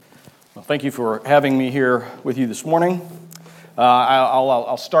Well, thank you for having me here with you this morning.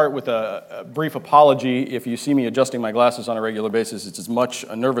 I'll start with a brief apology. If you see me adjusting my glasses on a regular basis, it's as much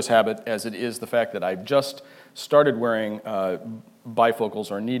a nervous habit as it is the fact that I've just started wearing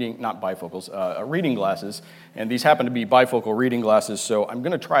bifocals, or not bifocals, reading glasses, and these happen to be bifocal reading glasses, so I'm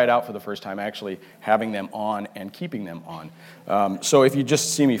going to try it out for the first time, actually having them on and keeping them on. So if you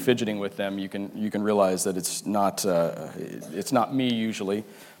just see me fidgeting with them, you can realize that it's not me usually,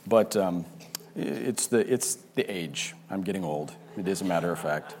 but it's the age. I'm getting old. It is a matter of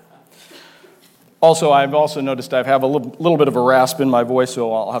fact. Also, I've also noticed I have a little bit of a rasp in my voice,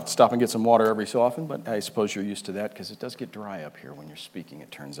 so I'll have to stop and get some water every so often, but I suppose you're used to that because it does get dry up here when you're speaking,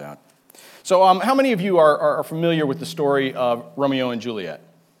 it turns out. So how many of you are familiar with the story of Romeo and Juliet?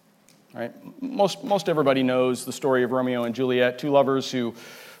 Right? Most everybody knows the story of Romeo and Juliet, two lovers who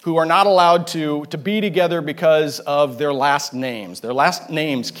are not allowed to be together because of their last names. Their last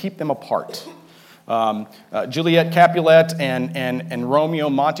names keep them apart. Juliet Capulet and Romeo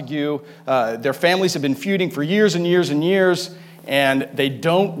Montague, their families have been feuding for years and years and years, and they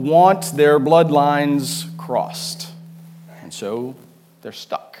don't want their bloodlines crossed. And so they're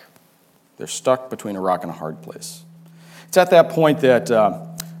stuck. They're stuck between a rock and a hard place. It's at that point that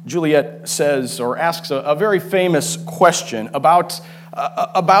Juliet says or asks a very famous question about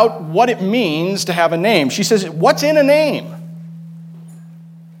what it means to have a name. She says, "What's in a name?"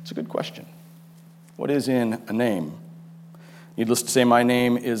 It's a good question. What is in a name? Needless to say, my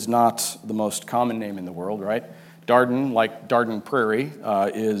name is not the most common name in the world, right? Darden, like Darden Prairie,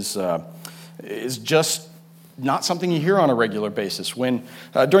 is just not something you hear on a regular basis. When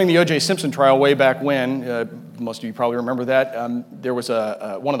during the O.J. Simpson trial way back when, most of you probably remember that, there was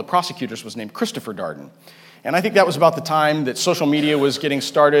one of the prosecutors was named Christopher Darden. And I think that was about the time that social media was getting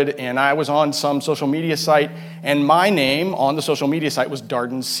started, and I was on some social media site, and my name on the social media site was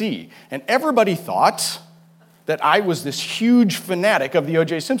Darden C. And everybody thought that I was this huge fanatic of the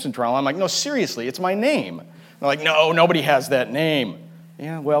O.J. Simpson trial. I'm like, no, seriously, it's my name. And they're like, no, nobody has that name.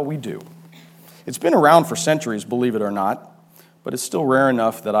 Yeah, well, we do. It's been around for centuries, believe it or not, but it's still rare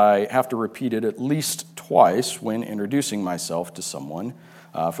enough that I have to repeat it at least twice when introducing myself to someone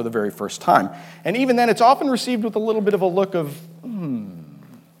for the very first time. And even then, it's often received with a little bit of a look of,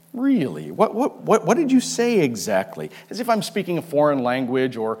 really? What did you say exactly? As if I'm speaking a foreign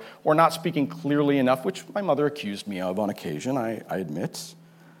language or not speaking clearly enough, which my mother accused me of on occasion, I admit.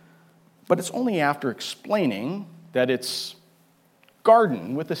 But it's only after explaining that it's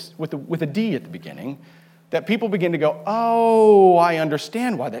garden with a D at the beginning that people begin to go, oh, I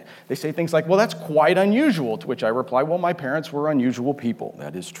understand why. They say things like, well, that's quite unusual, to which I reply, well, my parents were unusual people.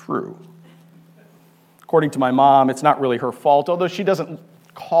 That is true. According to my mom, it's not really her fault, although she doesn't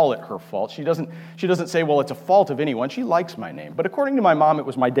call it her fault. She doesn't say, well, it's a fault of anyone. She likes my name. But according to my mom, it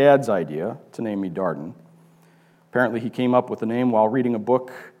was my dad's idea to name me Darden. Apparently, he came up with the name while reading a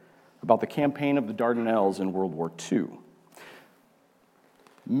book about the campaign of the Dardanelles in World War II.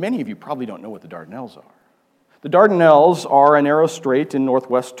 Many of you probably don't know what the Dardanelles are. The Dardanelles are a narrow strait in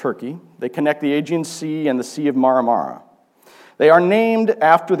northwest Turkey. They connect the Aegean Sea and the Sea of Marmara. They are named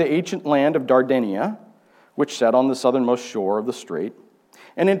after the ancient land of Dardania, which sat on the southernmost shore of the strait.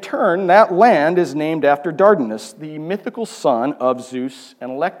 And in turn, that land is named after Dardanus, the mythical son of Zeus and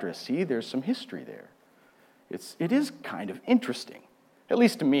Electra. See, there's some history there. It is kind of interesting. At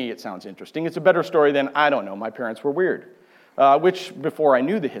least to me, it sounds interesting. It's a better story than, I don't know, my parents were weird. Which, before I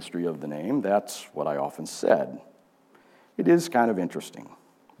knew the history of the name, that's what I often said. It is kind of interesting,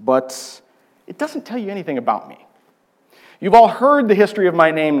 but it doesn't tell you anything about me. You've all heard the history of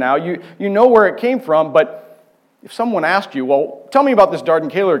my name now. You know where it came from, but if someone asked you, well, tell me about this Darden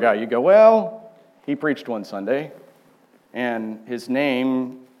Kaler guy, you go, well, he preached one Sunday, and his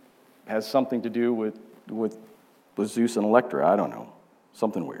name has something to do with Zeus and Electra. I don't know,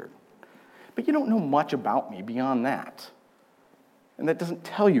 something weird. But you don't know much about me beyond that. And that doesn't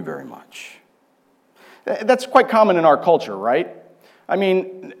tell you very much. That's quite common in our culture, right? I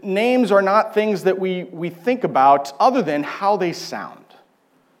mean, names are not things that we think about other than how they sound.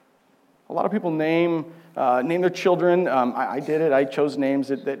 A lot of people name their children. I did it. I chose names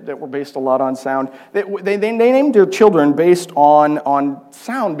that were based a lot on sound. They named their children based on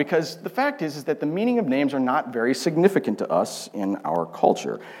sound because the fact is that the meaning of names are not very significant to us in our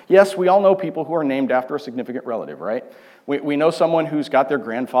culture. Yes, we all know people who are named after a significant relative, right? We know someone who's got their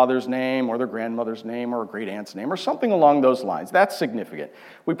grandfather's name or their grandmother's name or a great-aunt's name or something along those lines. That's significant.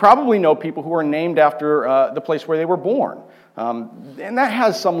 We probably know people who are named after the place where they were born. And that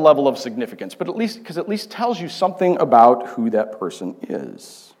has some level of significance, but at least tells you something about who that person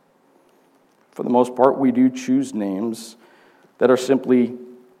is. For the most part, we do choose names that are simply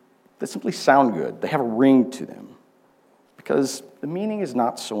that simply sound good. They have a ring to them because the meaning is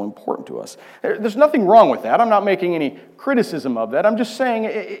not so important to us. There's nothing wrong with that. I'm not making any criticism of that. I'm just saying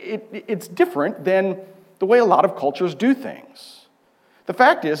it's different than the way a lot of cultures do things. The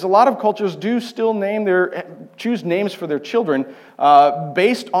fact is, a lot of cultures do still choose names for their children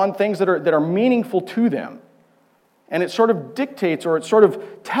based on things that are meaningful to them. And it sort of dictates, or it sort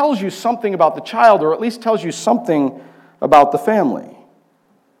of tells you something about the child, or at least tells you something about the family.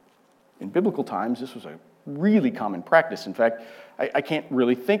 In biblical times, this was a really common practice. In fact, I can't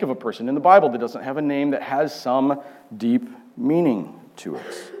really think of a person in the Bible that doesn't have a name that has some deep meaning to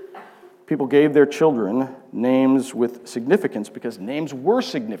it. People gave their children names with significance because names were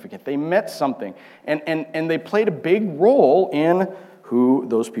significant. They meant something, and they played a big role in who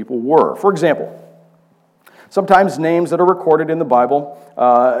those people were. For example, sometimes names that are recorded in the Bible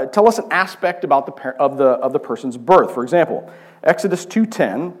tell us an aspect about the person's birth. For example, Exodus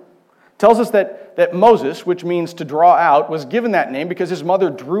 2:10 tells us that Moses, which means to draw out, was given that name because his mother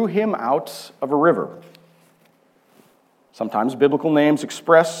drew him out of a river. Sometimes biblical names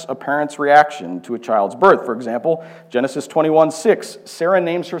express a parent's reaction to a child's birth. For example, Genesis 21:6, Sarah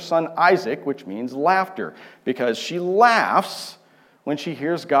names her son Isaac, which means laughter, because she laughs when she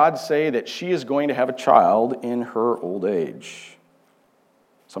hears God say that she is going to have a child in her old age.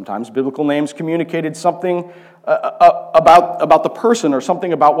 Sometimes biblical names communicated something about the person, or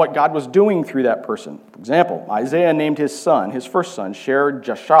something about what God was doing through that person. For example, Isaiah named his first son,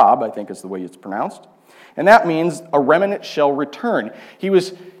 Sher-Jashab, I think is the way it's pronounced. And that means a remnant shall return. He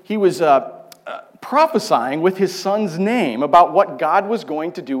was prophesying with his son's name about what God was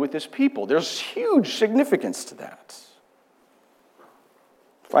going to do with his people. There's huge significance to that.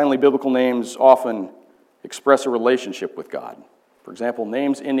 Finally, biblical names often express a relationship with God. For example,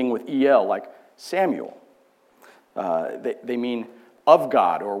 names ending with EL, like Samuel, they mean of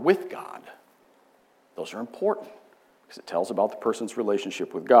God or with God. Those are important because it tells about the person's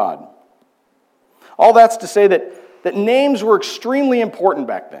relationship with God. All that's to say that names were extremely important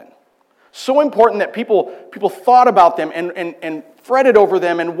back then. So important that people thought about them and fretted over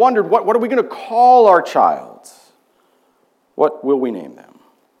them and wondered, what are we going to call our child? What will we name them?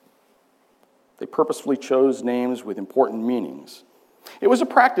 They purposefully chose names with important meanings. It was a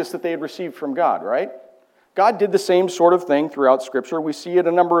practice that they had received from God, right? God did the same sort of thing throughout Scripture. We see it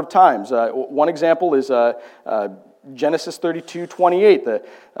a number of times. One example is Genesis 32:28.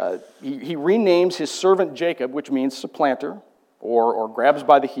 He renames his servant Jacob, which means supplanter, or grabs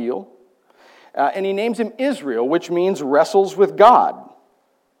by the heel. And he names him Israel, which means wrestles with God.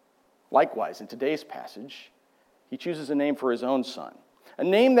 Likewise, in today's passage, he chooses a name for his own son. A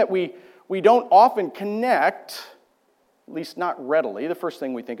name that we don't often connect, at least not readily. The first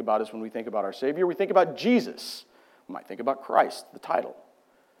thing we think about is when we think about our Savior, we think about Jesus. We might think about Christ, the title.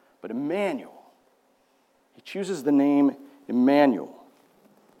 But Emmanuel, he chooses the name Emmanuel,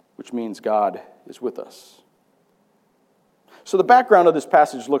 which means God is with us. So the background of this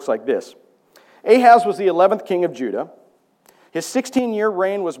passage looks like this. Ahaz was the 11th king of Judah. His 16-year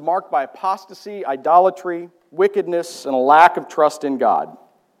reign was marked by apostasy, idolatry, wickedness, and a lack of trust in God.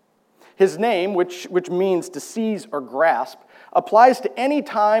 His name, which means to seize or grasp, applies to any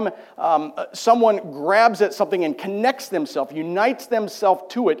time someone grabs at something and connects themselves, unites themselves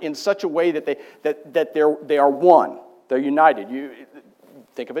to it in such a way that they are one. They're united. You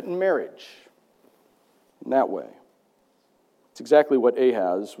think of it in marriage in that way. It's exactly what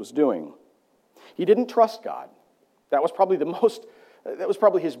Ahaz was doing. He didn't trust God. That was probably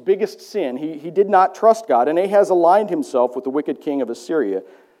his biggest sin. He did not trust God, and Ahaz aligned himself with the wicked king of Assyria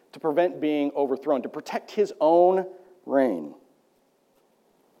to prevent being overthrown, to protect his own reign.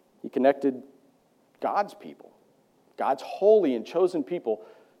 He connected God's people, God's holy and chosen people,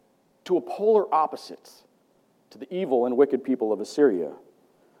 to a polar opposite to the evil and wicked people of Assyria,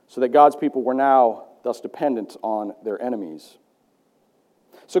 so that God's people were now thus dependent on their enemies.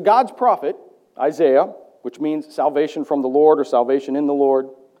 So God's prophet, Isaiah, which means salvation from the Lord or salvation in the Lord,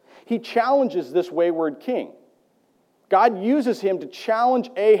 he challenges this wayward king. God uses him to challenge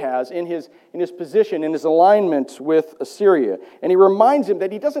Ahaz in his position, in his alignment with Assyria. And he reminds him that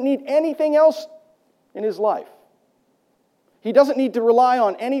he doesn't need anything else in his life. He doesn't need to rely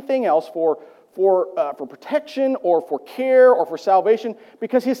on anything else for protection or for care or for salvation,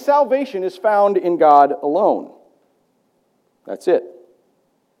 because his salvation is found in God alone. That's it.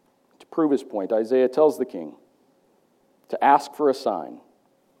 To prove his point, Isaiah tells the king to ask for a sign.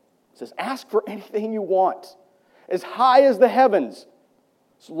 He says, ask for anything you want. As high as the heavens,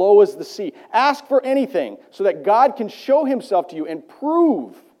 as low as the sea. Ask for anything so that God can show himself to you and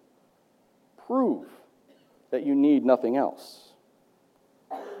prove that you need nothing else.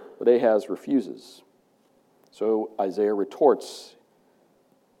 But Ahaz refuses. So Isaiah retorts,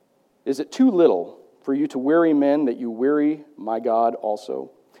 "Is it too little for you to weary men that you weary my God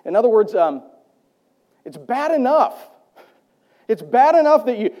also?" In other words, it's bad enough. It's bad enough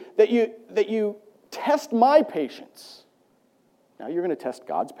that you test my patience. Now you're going to test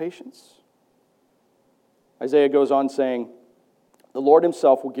God's patience? Isaiah goes on saying, "The Lord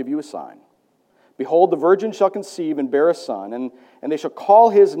himself will give you a sign. Behold, the virgin shall conceive and bear a son, and they shall call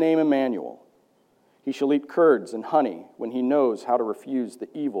his name Emmanuel. He shall eat curds and honey when he knows how to refuse the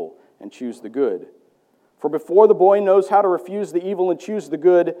evil and choose the good. For before the boy knows how to refuse the evil and choose the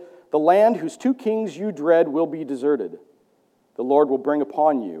good, the land whose two kings you dread will be deserted. The Lord will bring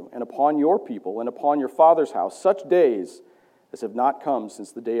upon you and upon your people and upon your father's house such days as have not come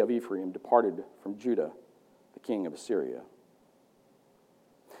since the day of Ephraim departed from Judah, the king of Assyria."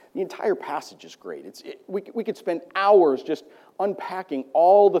 The entire passage is great. We could spend hours just unpacking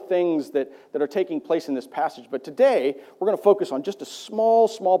all the things that are taking place in this passage. But today, we're going to focus on just a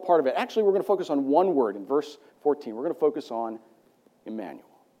small part of it. Actually, we're going to focus on one word in verse 14. We're going to focus on Emmanuel.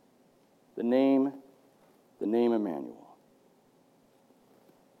 The name Emmanuel.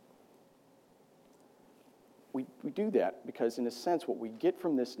 We do that because, in a sense, what we get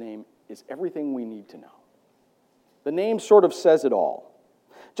from this name is everything we need to know. The name sort of says it all.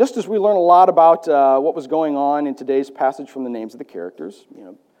 Just as we learn a lot about what was going on in today's passage from the names of the characters,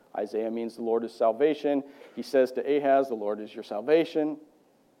 Isaiah means the Lord is salvation. He says to Ahaz, the Lord is your salvation.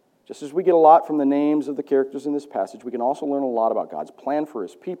 Just as we get a lot from the names of the characters in this passage, we can also learn a lot about God's plan for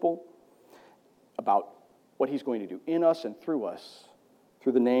his people, about what he's going to do in us and through us,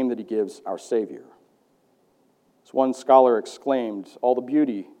 through the name that he gives our Savior. As one scholar exclaimed, all the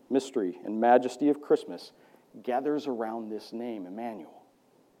beauty, mystery, and majesty of Christmas gathers around this name, Emmanuel.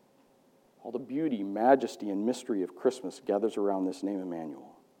 All the beauty, majesty, and mystery of Christmas gathers around this name,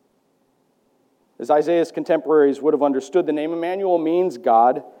 Emmanuel. As Isaiah's contemporaries would have understood, the name Emmanuel means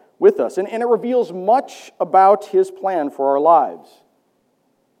God with us, and it reveals much about his plan for our lives.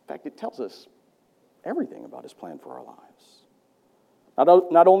 In fact, it tells us everything about his plan for our lives.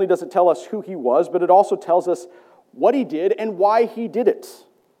 Not only does it tell us who he was, but it also tells us what he did and why he did it.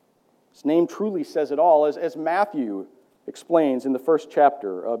 His name truly says it all, as Matthew explains in the first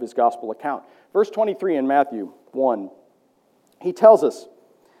chapter of his gospel account. Verse 23 in Matthew 1, he tells us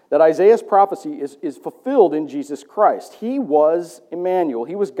that Isaiah's prophecy is fulfilled in Jesus Christ. He was Emmanuel.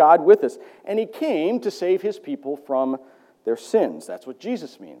 He was God with us, and he came to save his people from their sins. That's what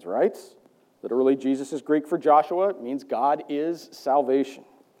Jesus means, right? Literally, Jesus is Greek for Joshua. It means God is salvation.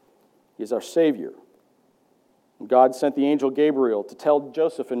 He is our Savior. And God sent the angel Gabriel to tell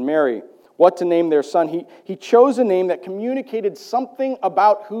Joseph and Mary what to name their son. He chose a name that communicated something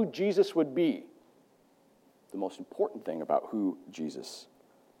about who Jesus would be. The most important thing about who Jesus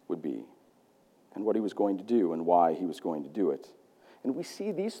would be, and what he was going to do, and why he was going to do it. And we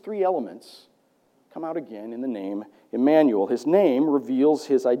see these three elements come out again in the name Emmanuel. His name reveals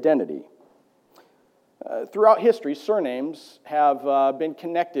his identity. Throughout history, surnames have been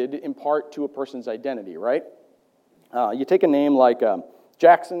connected in part to a person's identity, right? You take a name like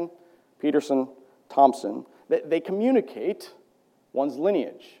Jackson, Peterson, Thompson, they communicate one's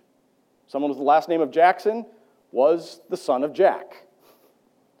lineage. Someone with the last name of Jackson was the son of Jack.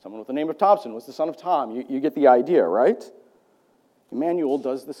 Someone with the name of Thompson was the son of Tom. You get the idea, right? Emmanuel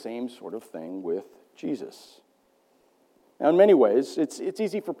does the same sort of thing with Jesus. Now, in many ways, it's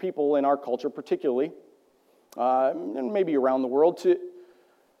easy for people in our culture particularly, and maybe around the world,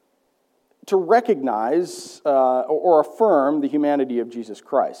 to recognize or affirm the humanity of Jesus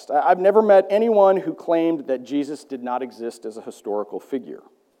Christ. I've never met anyone who claimed that Jesus did not exist as a historical figure.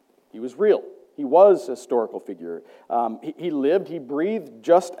 He was real. He was a historical figure. He lived, he breathed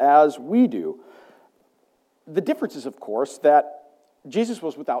just as we do. The difference is, of course, that Jesus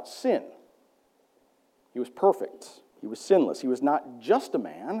was without sin. He was perfect. He was sinless. He was not just a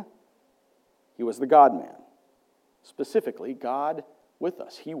man. He was the God-man. Specifically, God with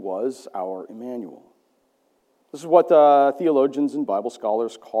us. He was our Emmanuel. This is what theologians and Bible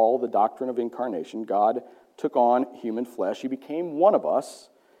scholars call the doctrine of incarnation. God took on human flesh. He became one of us,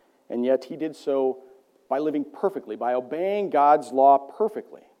 and yet he did so by living perfectly, by obeying God's law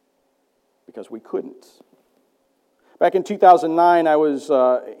perfectly, because we couldn't. Back in 2009, I was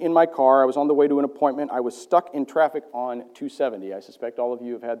in my car. I was on the way to an appointment. I was stuck in traffic on 270. I suspect all of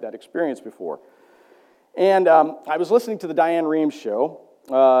you have had that experience before. And I was listening to the Diane Reeves show,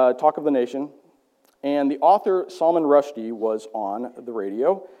 Talk of the Nation, and the author Salman Rushdie was on the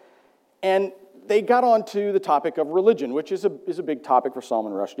radio, and they got onto the topic of religion, which is a big topic for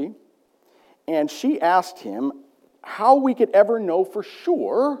Salman Rushdie. And she asked him how we could ever know for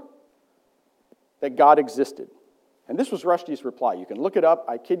sure that God existed. And this was Rushdie's reply. You can look it up.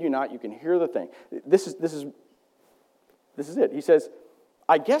 I kid you not. You can hear the thing. This is it. He says,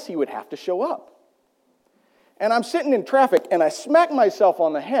 I guess he would have to show up. And I'm sitting in traffic, and I smack myself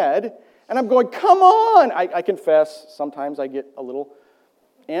on the head, and I'm going, come on! I confess, sometimes I get a little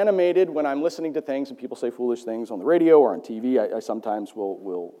animated when I'm listening to things, and people say foolish things on the radio or on TV. I sometimes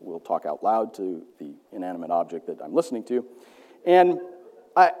will talk out loud to the inanimate object that I'm listening to. And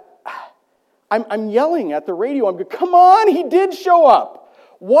I'm yelling at the radio. I'm going, come on, he did show up.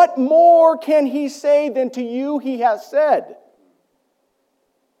 What more can he say than to you he has said?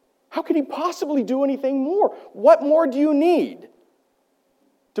 How could he possibly do anything more? What more do you need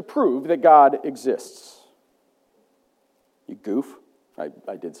to prove that God exists? You goof.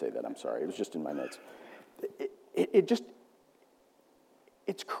 I did say that. I'm sorry. It was just in my notes. It's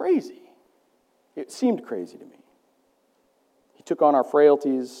crazy. It seemed crazy to me. He took on our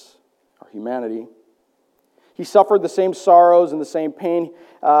frailties, our humanity. He suffered the same sorrows and the same pain.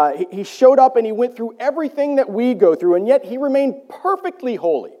 He showed up and he went through everything that we go through, and yet he remained perfectly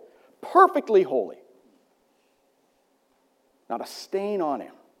holy. Perfectly holy. Not a stain on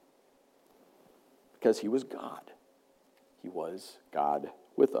him. Because he was God. He was God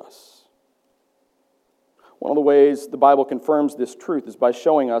with us. One of the ways the Bible confirms this truth is by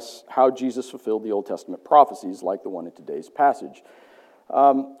showing us how Jesus fulfilled the Old Testament prophecies, like the one in today's passage.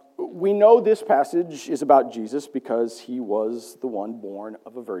 We know this passage is about Jesus because he was the one born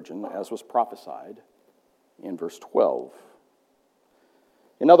of a virgin, as was prophesied in verse 12.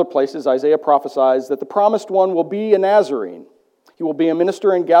 In other places, Isaiah prophesies that the promised one will be a Nazarene. He will be a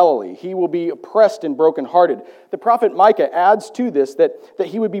minister in Galilee. He will be oppressed and brokenhearted. The prophet Micah adds to this that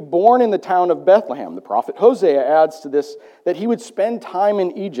he would be born in the town of Bethlehem. The prophet Hosea adds to this that he would spend time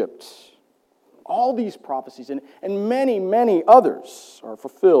in Egypt. All these prophecies and many, many others are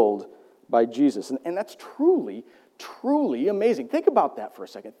fulfilled by Jesus. And that's truly, truly amazing. Think about that for a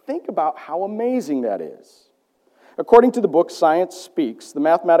second. Think about how amazing that is. According to the book Science Speaks, the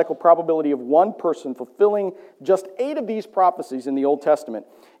mathematical probability of one person fulfilling just 8 of these prophecies in the Old Testament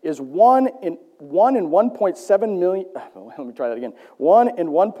is 1 in 1.7 million. Let me try that again. 1 in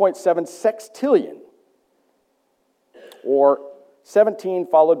 1.7 sextillion, or 17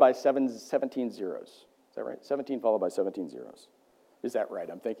 followed by 17 zeros. Is that right? 17 followed by 17 zeros. Is that right?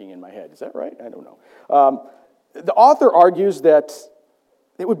 I'm thinking in my head. Is that right? I don't know. The author argues that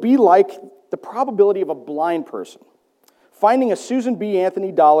it would be like the probability of a blind person finding a Susan B.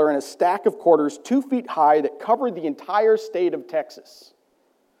 Anthony dollar in a stack of quarters 2 feet high that covered the entire state of Texas.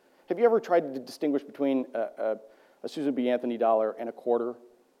 Have you ever tried to distinguish between a Susan B. Anthony dollar and a quarter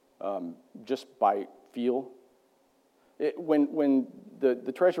just by feel? When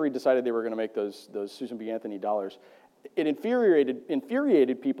the Treasury decided they were going to make those Susan B. Anthony dollars, it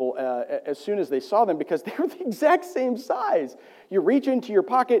infuriated people as soon as they saw them because they were the exact same size. You reach into your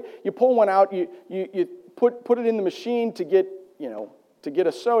pocket, you pull one out, you put it in the machine to get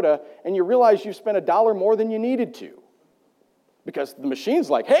a soda, and you realize you spent $1 more than you needed to. Because the machine's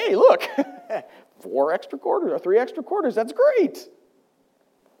like, hey, look, 4 extra quarters or 3 extra quarters, that's great.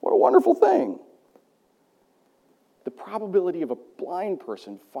 What a wonderful thing. The probability of a blind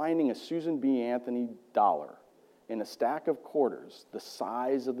person finding a Susan B. Anthony dollar in a stack of quarters the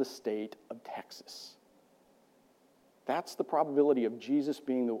size of the state of Texas. That's the probability of Jesus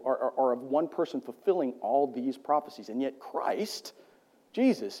being or of one person fulfilling all these prophecies. And yet Christ,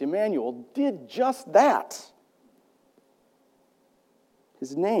 Jesus, Emmanuel, did just that.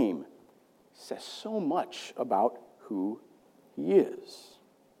 His name says so much about who he is.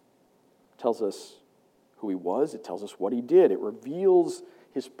 It tells us who he was. It tells us what he did. It reveals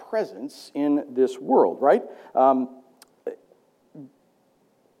his presence in this world, right?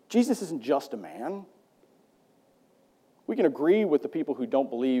 Jesus isn't just a man. We can agree with the people who don't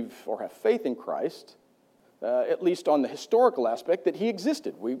believe or have faith in Christ, at least on the historical aspect, that he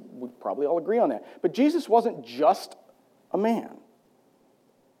existed. We would probably all agree on that. But Jesus wasn't just a man.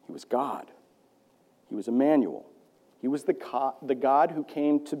 He was God. He was Emmanuel. He was the God who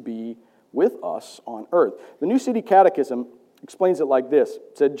came to be with us on earth. The New City Catechism explains it like this.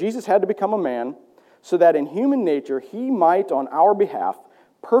 It said, Jesus had to become a man so that in human nature he might, on our behalf,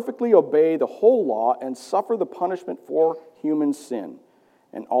 perfectly obey the whole law and suffer the punishment for human sin,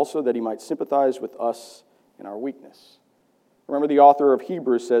 and also that he might sympathize with us in our weakness. Remember, the author of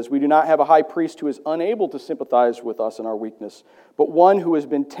Hebrews says, we do not have a high priest who is unable to sympathize with us in our weakness, but one who has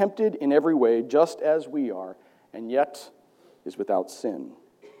been tempted in every way, just as we are, and yet is without sin.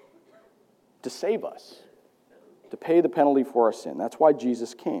 To save us, to pay the penalty for our sin. That's why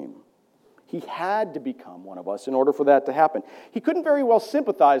Jesus came. He had to become one of us in order for that to happen. He couldn't very well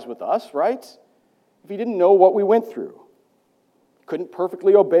sympathize with us, right? if he didn't know what we went through? He couldn't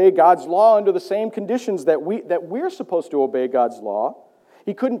perfectly obey God's law under the same conditions that we're supposed to obey God's law.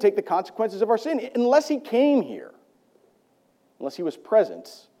 He couldn't take the consequences of our sin unless he came here, unless he was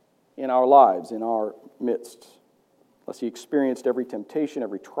present in our lives, in our midst, unless he experienced every temptation,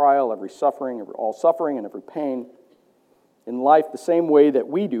 every trial, every suffering, all suffering and every pain in life the same way that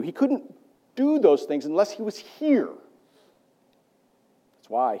we do. He couldn't do those things unless he was here. That's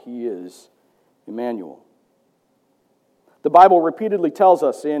why he is Emmanuel. The Bible repeatedly tells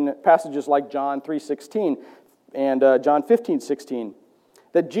us in passages like John 3:16 and John 15:16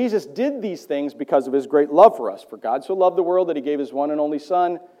 that Jesus did these things because of his great love for us. For God so loved the world that he gave his one and only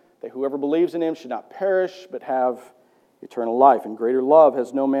Son, that whoever believes in him should not perish but have eternal life. And greater love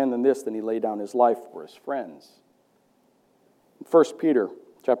has no man than this, than he laid down his life for his friends. In 1 Peter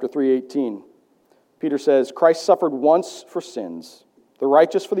chapter 3:18, Peter says, Christ suffered once for sins, the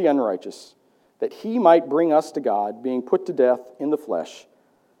righteous for the unrighteous, that he might bring us to God, being put to death in the flesh,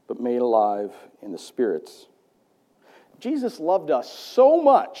 but made alive in the Spirit. Jesus loved us so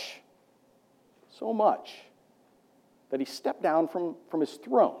much, that he stepped down from his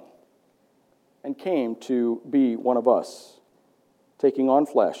throne and came to be one of us, taking on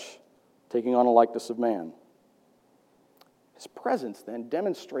flesh, taking on a likeness of man. His presence then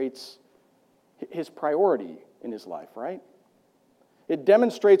demonstrates his priority in his life, right? It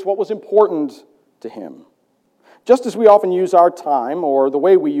demonstrates what was important to him. Just as we often use our time, or the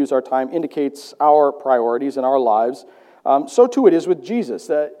way we use our time indicates our priorities in our lives, so too it is with Jesus.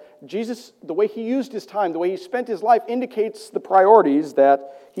 That Jesus, the way he used his time, the way he spent his life, indicates the priorities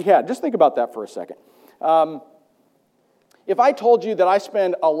that he had. Just think about that for a second. If I told you that I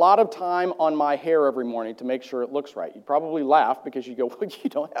spend a lot of time on my hair every morning to make sure it looks right, you'd probably laugh because you go, well, you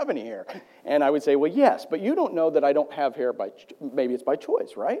don't have any hair. And I would say, well, yes, but you don't know that I don't have hair maybe it's by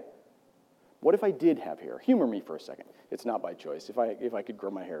choice, right? What if I did have hair? Humor me for a second. It's not by choice. If I could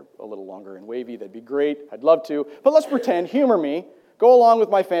grow my hair a little longer and wavy, that'd be great. I'd love to. But let's pretend, humor me. Go along with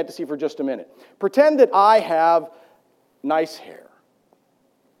my fantasy for just a minute. Pretend that I have nice hair.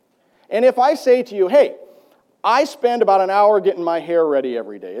 And if I say to you, hey, I spend about an hour getting my hair ready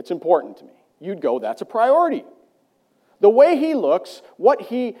every day. It's important to me. You'd go, that's a priority. The way he looks, what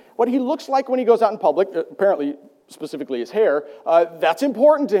he looks like when he goes out in public, apparently specifically his hair, that's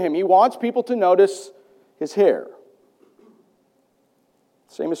important to him. He wants people to notice his hair.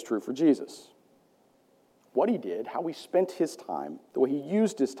 Same is true for Jesus. What he did, how he spent his time, the way he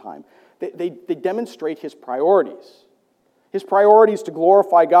used his time, they demonstrate his priorities. His priorities to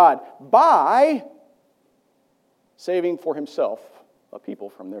glorify God by saving for himself a people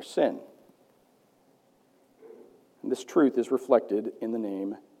from their sin. And this truth is reflected in the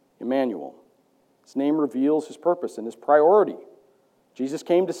name Emmanuel. His name reveals his purpose and his priority. Jesus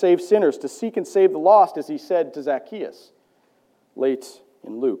came to save sinners, to seek and save the lost, as he said to Zacchaeus late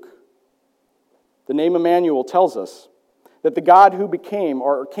in Luke. The name Emmanuel tells us that the God who became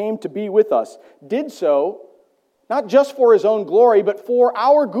or came to be with us did so not just for his own glory, but for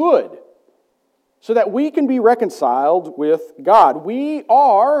our good, so that we can be reconciled with God. We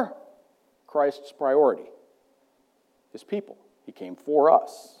are Christ's priority, his people. He came for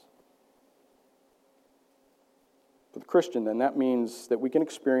us. For the Christian, then, that means that we can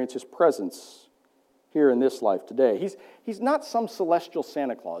experience his presence here in this life today. He's not some celestial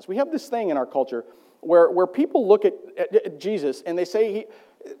Santa Claus. We have this thing in our culture where people look at Jesus and they say,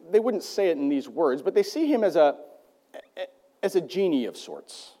 they wouldn't say it in these words, but they see him as a genie of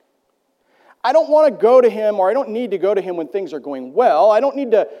sorts. I don't want to go to him, or I don't need to go to him when things are going well. I don't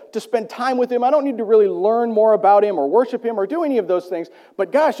need to spend time with him. I don't need to really learn more about him or worship him or do any of those things.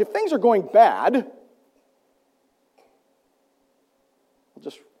 But gosh, if things are going bad, I'll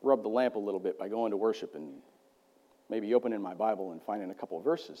just rub the lamp a little bit by going to worship and maybe opening my Bible and finding a couple of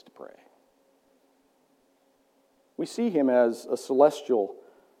verses to pray. We see him as a celestial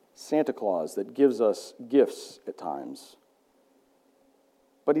Santa Claus that gives us gifts at times.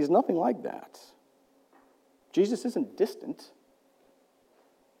 But he's nothing like that. Jesus isn't distant.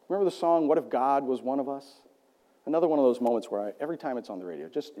 Remember the song, What If God Was One of Us? Another one of those moments where every time it's on the radio,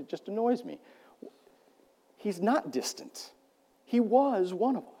 it just annoys me. He's not distant. He was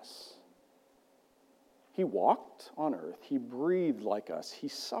one of us. He walked on earth. He breathed like us. He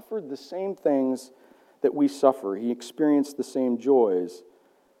suffered the same things that we suffer. He experienced the same joys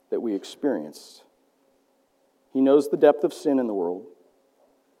that we experienced. He knows the depth of sin in the world.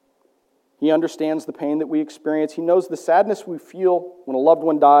 He understands the pain that we experience. He knows the sadness we feel when a loved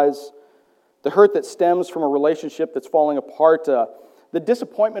one dies, the hurt that stems from a relationship that's falling apart, the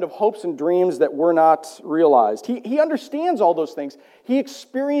disappointment of hopes and dreams that were not realized. He understands all those things. He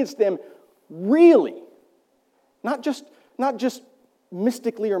experienced them really. Not just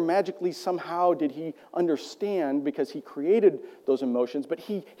mystically or magically somehow did he understand because he created those emotions, but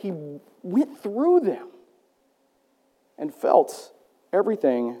he went through them and felt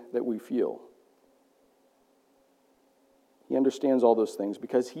everything that we feel. He understands all those things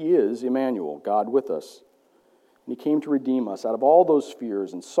because he is Emmanuel, God with us. And he came to redeem us out of all those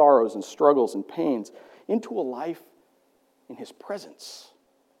fears and sorrows and struggles and pains into a life in his presence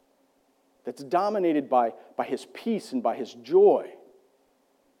that's dominated by his peace and by his joy.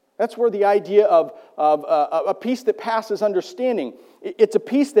 That's where the idea of a peace that passes understanding, it's a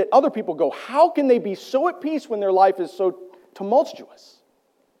peace that other people go, how can they be so at peace when their life is so tumultuous?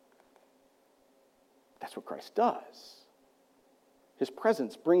 That's what Christ does. His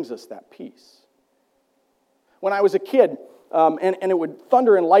presence brings us that peace. When I was a kid, and it would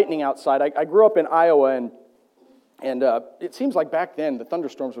thunder and lightning outside, I grew up in Iowa, and it seems like back then the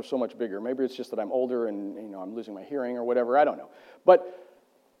thunderstorms were so much bigger. Maybe it's just that I'm older and I'm losing my hearing or whatever, I don't know. But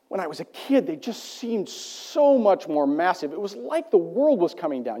when I was a kid, they just seemed so much more massive. It was like the world was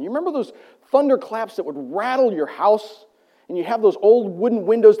coming down. You remember those thunderclaps that would rattle your house? And you have those old wooden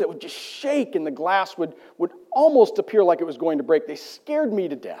windows that would just shake and the glass would almost appear like it was going to break. They scared me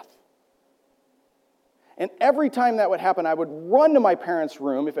to death. And every time that would happen, I would run to my parents'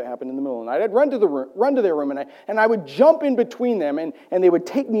 room, if it happened in the middle of the night. I'd run to their room, and I would jump in between them, and they would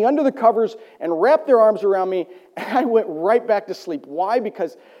take me under the covers and wrap their arms around me, and I went right back to sleep. Why?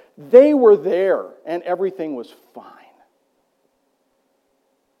 Because they were there, and everything was fine.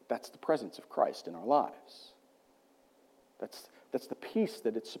 That's the presence of Christ in our lives. That's the peace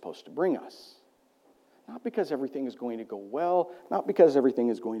that it's supposed to bring us. Not because everything is going to go well, not because everything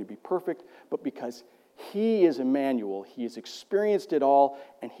is going to be perfect, but because he is Emmanuel. He has experienced it all,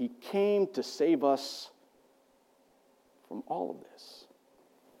 and he came to save us from all of this.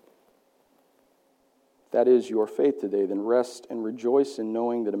 If that is your faith today, then rest and rejoice in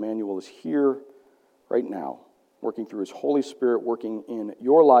knowing that Emmanuel is here right now, working through his Holy Spirit, working in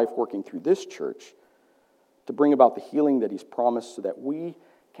your life, working through this church, to bring about the healing that he's promised so that we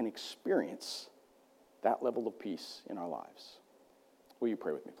can experience that level of peace in our lives. Will you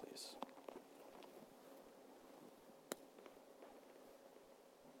pray with me, please?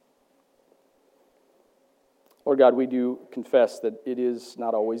 Lord God, we do confess that it is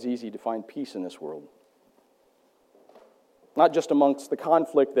not always easy to find peace in this world. Not just amongst the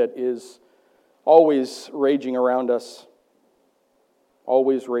conflict that is always raging around us,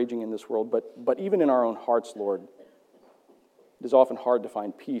 always raging in this world, but even in our own hearts, Lord. It is often hard to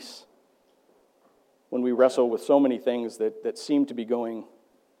find peace when we wrestle with so many things that seem to be going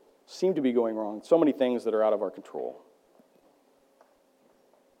wrong, so many things that are out of our control.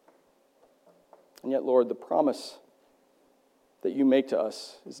 And yet, Lord, the promise that you make to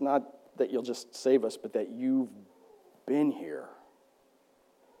us is not that you'll just save us, but that you've been here.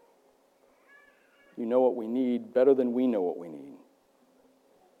 You know what we need better than we know what we need.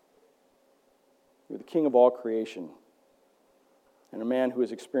 You're the King of all creation, and a man who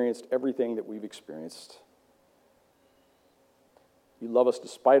has experienced everything that we've experienced. You love us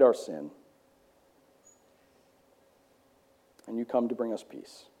despite our sin, and you come to bring us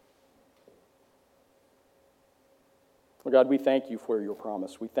peace. Lord God, we thank you for your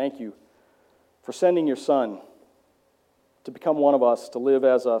promise. We thank you for sending your Son to become one of us, to live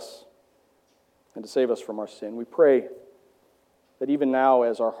as us, and to save us from our sin. We pray that even now,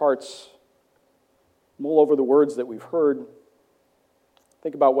 as our hearts mull over the words that we've heard,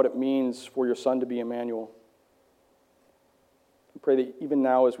 think about what it means for your Son to be Emmanuel. We pray that even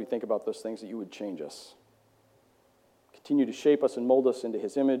now, as we think about those things, that you would change us. Continue to shape us and mold us into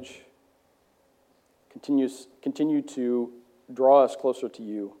his image. Continue to draw us closer to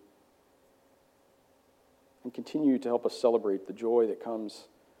you. And continue to help us celebrate the joy that comes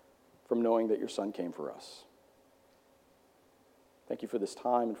from knowing that your Son came for us. Thank you for this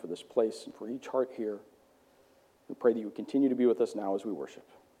time and for this place and for each heart here. We pray that you would continue to be with us now as we worship.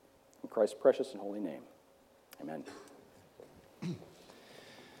 In Christ's precious and holy name, amen.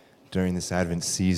 During this Advent season,